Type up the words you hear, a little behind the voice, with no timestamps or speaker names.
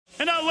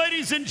And now,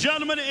 ladies and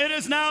gentlemen, it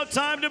is now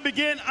time to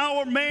begin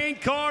our main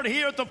card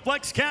here at the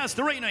FlexCast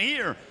Arena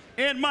here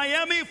in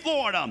Miami,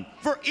 Florida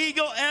for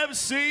Eagle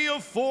FC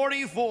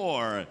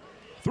 44.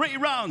 3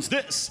 rounds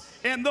this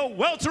in the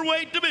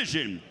welterweight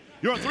division.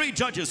 Your 3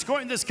 judges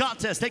scoring this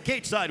contest at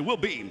cage side will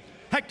be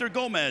Hector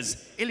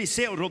Gomez,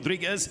 Eliseo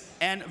Rodriguez,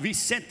 and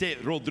Vicente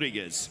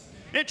Rodriguez.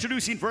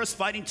 Introducing first,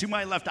 fighting to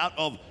my left out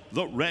of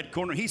the red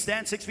corner. He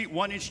stands 6 feet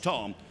 1 inch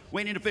tall,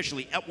 weighing in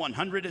officially at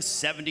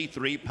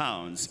 173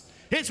 pounds.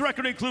 His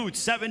record includes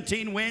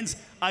 17 wins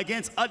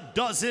against a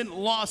dozen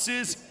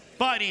losses,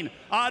 fighting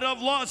out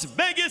of Las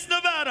Vegas,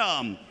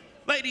 Nevada.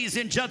 Ladies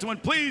and gentlemen,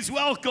 please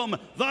welcome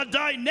the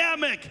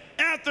dynamic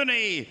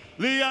Anthony,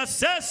 the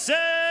Assassin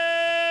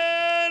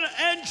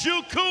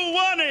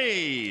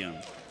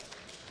Njokuani.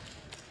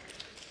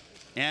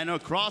 And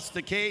across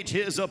the cage,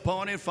 his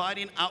opponent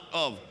fighting out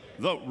of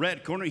the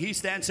red corner. He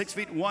stands 6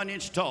 feet 1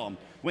 inch tall,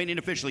 weighing in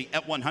officially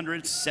at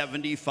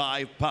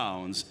 175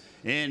 pounds.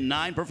 In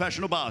 9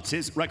 professional bouts,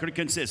 his record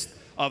consists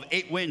of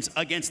 8 wins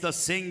against a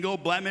single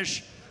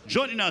blemish.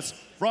 Joining us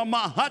from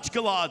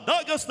Makhachkala,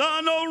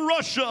 Dagestan,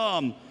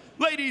 Russia,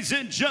 ladies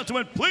and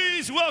gentlemen,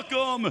 please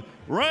welcome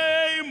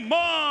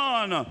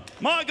Raimond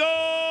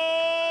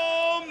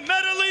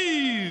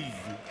Magomedaliev.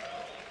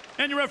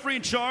 And your referee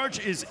in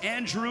charge is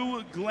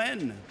Andrew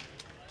Glenn.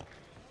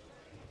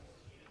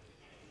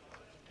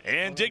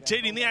 And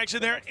dictating the action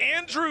there,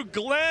 Andrew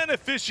Glenn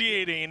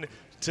officiating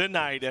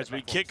tonight as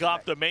we kick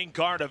off the main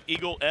card of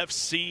Eagle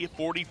FC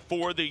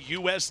 44, the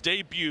U.S.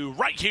 debut,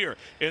 right here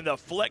in the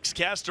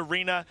FlexCast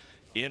Arena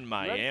in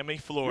Miami,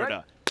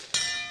 Florida.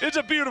 It's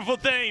a beautiful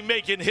thing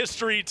making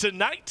history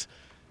tonight.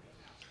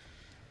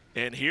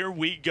 And here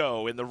we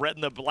go in the red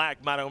and the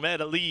black,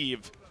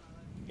 Magomedaliev.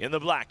 In the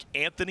black,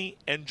 Anthony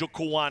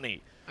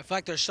Njokuani. I feel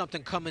like there's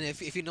something coming.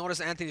 If you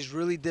notice, Anthony's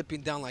really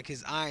dipping down, like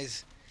his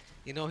eyes.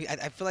 You know,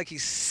 I feel like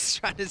he's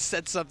trying to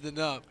set something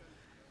up.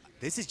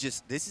 This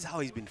is how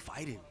he's been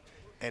fighting.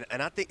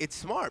 And I think it's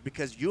smart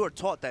because you are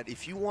taught that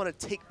if you want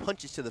to take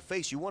punches to the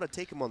face, you want to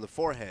take them on the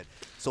forehead.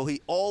 So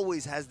he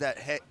always has that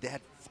head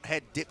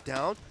dipped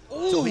down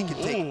so he can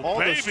take all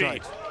the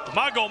strikes.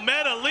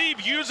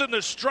 Magomedaliev using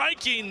the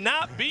striking,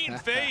 not being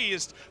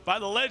phased by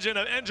the legend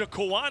of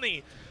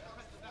Njokuani.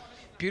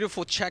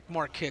 Beautiful check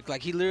mark kick.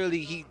 Like he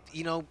literally, he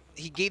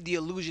gave the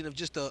illusion of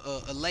just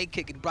a leg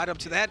kick and brought up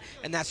to that,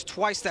 and that's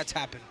twice that's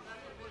happened.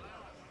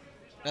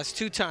 That's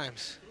 2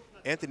 times.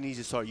 Anthony needs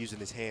to start using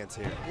his hands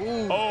here.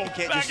 Ooh. Oh,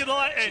 back in the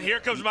line, and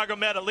here comes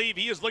Magomedaliev.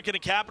 He is looking to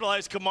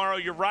capitalize,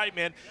 Kamaru. You're right,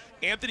 man.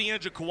 Anthony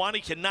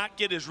Njokuani cannot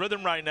get his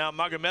rhythm right now.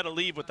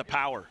 Magomedaliev with the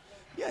power.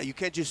 Yeah, you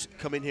can't just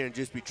come in here and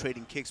just be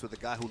trading kicks with a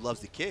guy who loves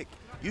to kick.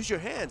 Use your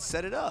hands,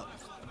 set it up.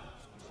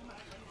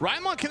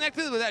 Raimond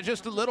connected with that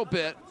just a little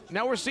bit.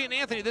 Now we're seeing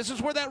Anthony. This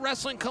is where that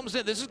wrestling comes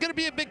in. This is going to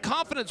be a big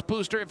confidence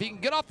booster if he can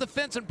get off the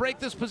fence and break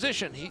this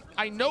position.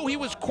 I know he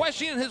was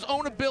questioning his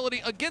own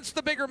ability against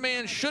the bigger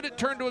man should it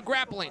turn to a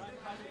grappling.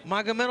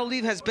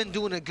 Magomedaliev has been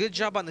doing a good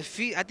job on the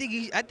feet. I think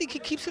he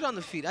keeps it on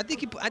the feet. I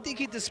think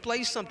he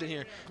displays something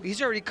here.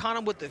 He's already caught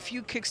him with a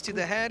few kicks to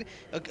the head,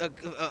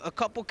 a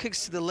couple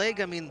kicks to the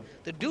leg. I mean,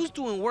 the dude's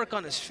doing work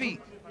on his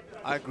feet.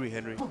 I agree,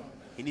 Henry.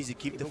 He needs to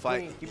keep the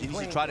fight. He needs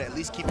to try to at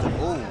least keep the.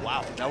 Oh,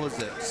 wow. That was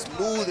a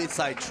smooth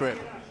inside trip.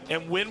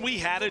 And when we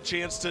had a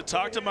chance to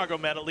talk to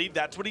Magomedaliev,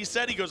 that's what he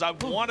said. He goes, I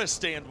want to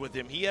stand with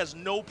him. He has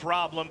no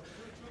problem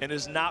and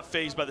is not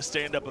fazed by the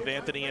stand-up of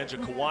Anthony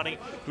Njokuani,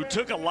 who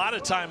took a lot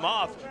of time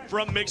off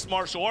from mixed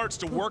martial arts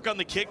to work on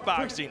the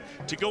kickboxing,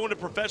 to go into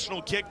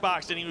professional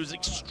kickboxing. He was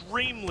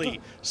extremely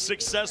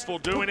successful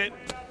doing it,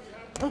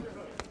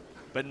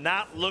 but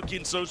not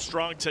looking so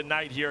strong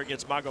tonight here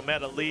against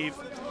Magomedaliev,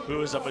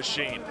 who is a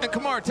machine. And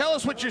Kamaru, tell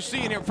us what you're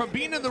seeing here. From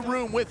being in the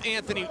room with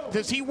Anthony,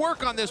 does he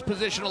work on this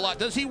position a lot?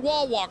 Does he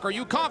wall walk? Are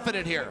you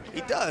confident here?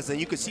 He does, and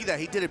you can see that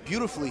he did it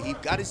beautifully. He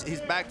got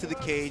his back to the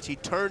cage. He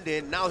turned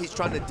in. Now he's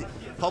trying to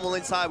pummel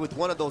inside with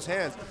one of those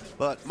hands.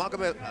 But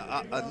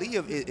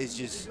Magomedaliev is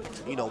just,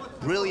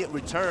 brilliant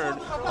return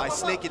by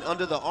snaking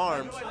under the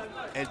arms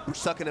and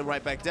sucking him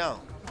right back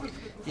down.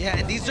 Yeah,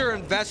 and these are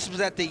investments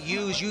that they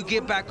use. You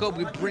get back up,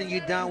 we bring you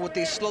down. What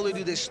they slowly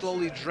do, they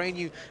slowly drain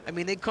you. I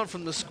mean, they come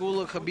from the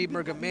school of Khabib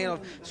Nurmagomedov.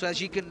 So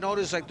as you can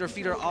notice, like, their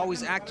feet are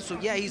always active. So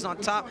yeah, he's on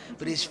top,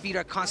 but his feet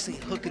are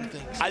constantly hooking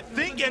things. I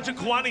think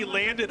Njokuani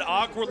landed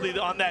awkwardly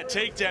on that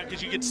takedown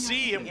because you could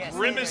see him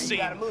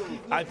grimacing.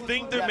 I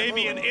think there may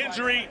be an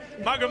injury.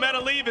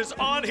 Magomedaliev is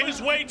on his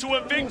way to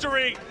a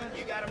victory.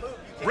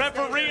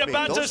 Referee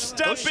about to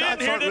step in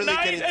here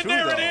tonight, and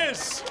there it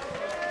is.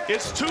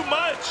 It's too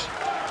much.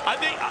 I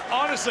think,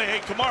 honestly, hey,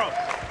 Kamaru,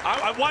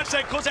 I watched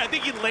that closely. I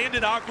think he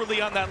landed awkwardly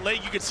on that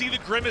leg. You could see the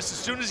grimace as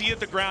soon as he hit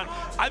the ground.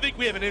 I think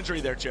we have an injury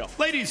there, Jill.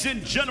 Ladies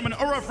and gentlemen,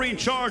 our referee in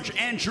charge,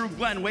 Andrew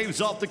Glenn,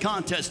 waves off the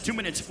contest. 2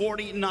 minutes,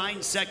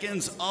 49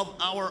 seconds of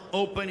our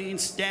opening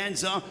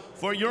stanza.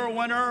 For your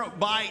winner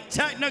by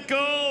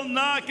technical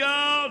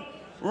knockout,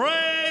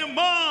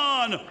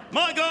 Raimond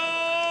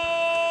Magomedaliev.